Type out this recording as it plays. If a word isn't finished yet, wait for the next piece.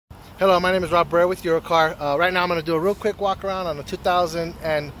Hello, my name is Rob Brer with Eurocar. Right now I'm going to do a real quick walk around on the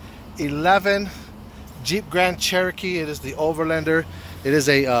 2011 Jeep Grand Cherokee. It is the Overlander. It is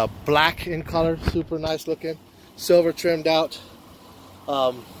a black in color, super nice looking, silver trimmed out.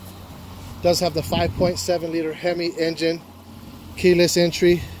 Does have the 5.7 liter Hemi engine, keyless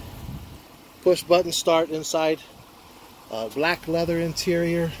entry, push button start inside, black leather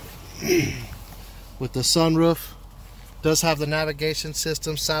interior with the sunroof. Does have the navigation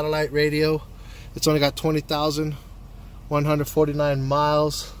system, satellite radio. It's only got 20,149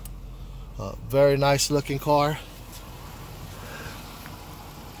 miles. Very nice looking car.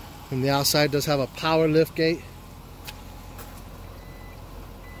 And the outside does have a power lift gate.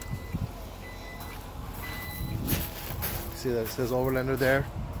 See that it says Overlander there.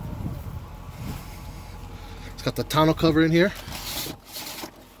 It's got the tonneau cover in here.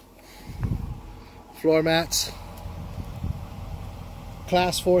 Floor mats.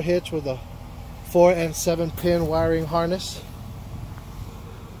 Class 4 hitch with a 4 and 7 pin wiring harness.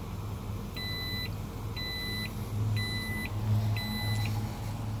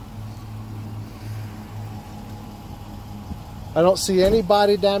 I don't see any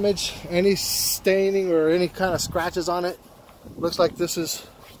body damage, any staining or any kind of scratches on it. Looks like this is,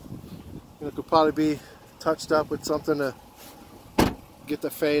 could probably be touched up with something to get the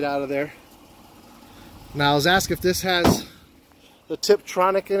fade out of there. Now I was asked if this has the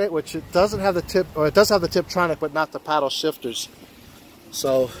Tiptronic in it, which it doesn't have the tip, or it does have the Tiptronic, but not the paddle shifters.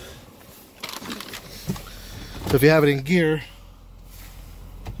 So if you have it in gear,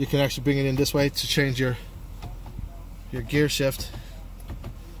 you can actually bring it in this way to change your gear shift.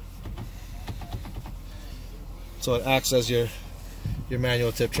 So it acts as your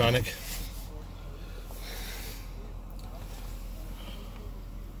manual Tiptronic.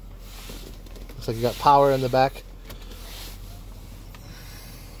 Looks like you got power in the back.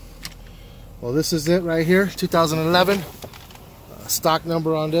 Well, this is it right here, 2011. Stock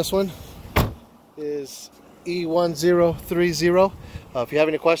number on this one is E1030. If you have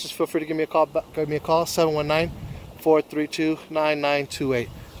any questions, feel free to give me a call. Give me a call, 719-432-9928.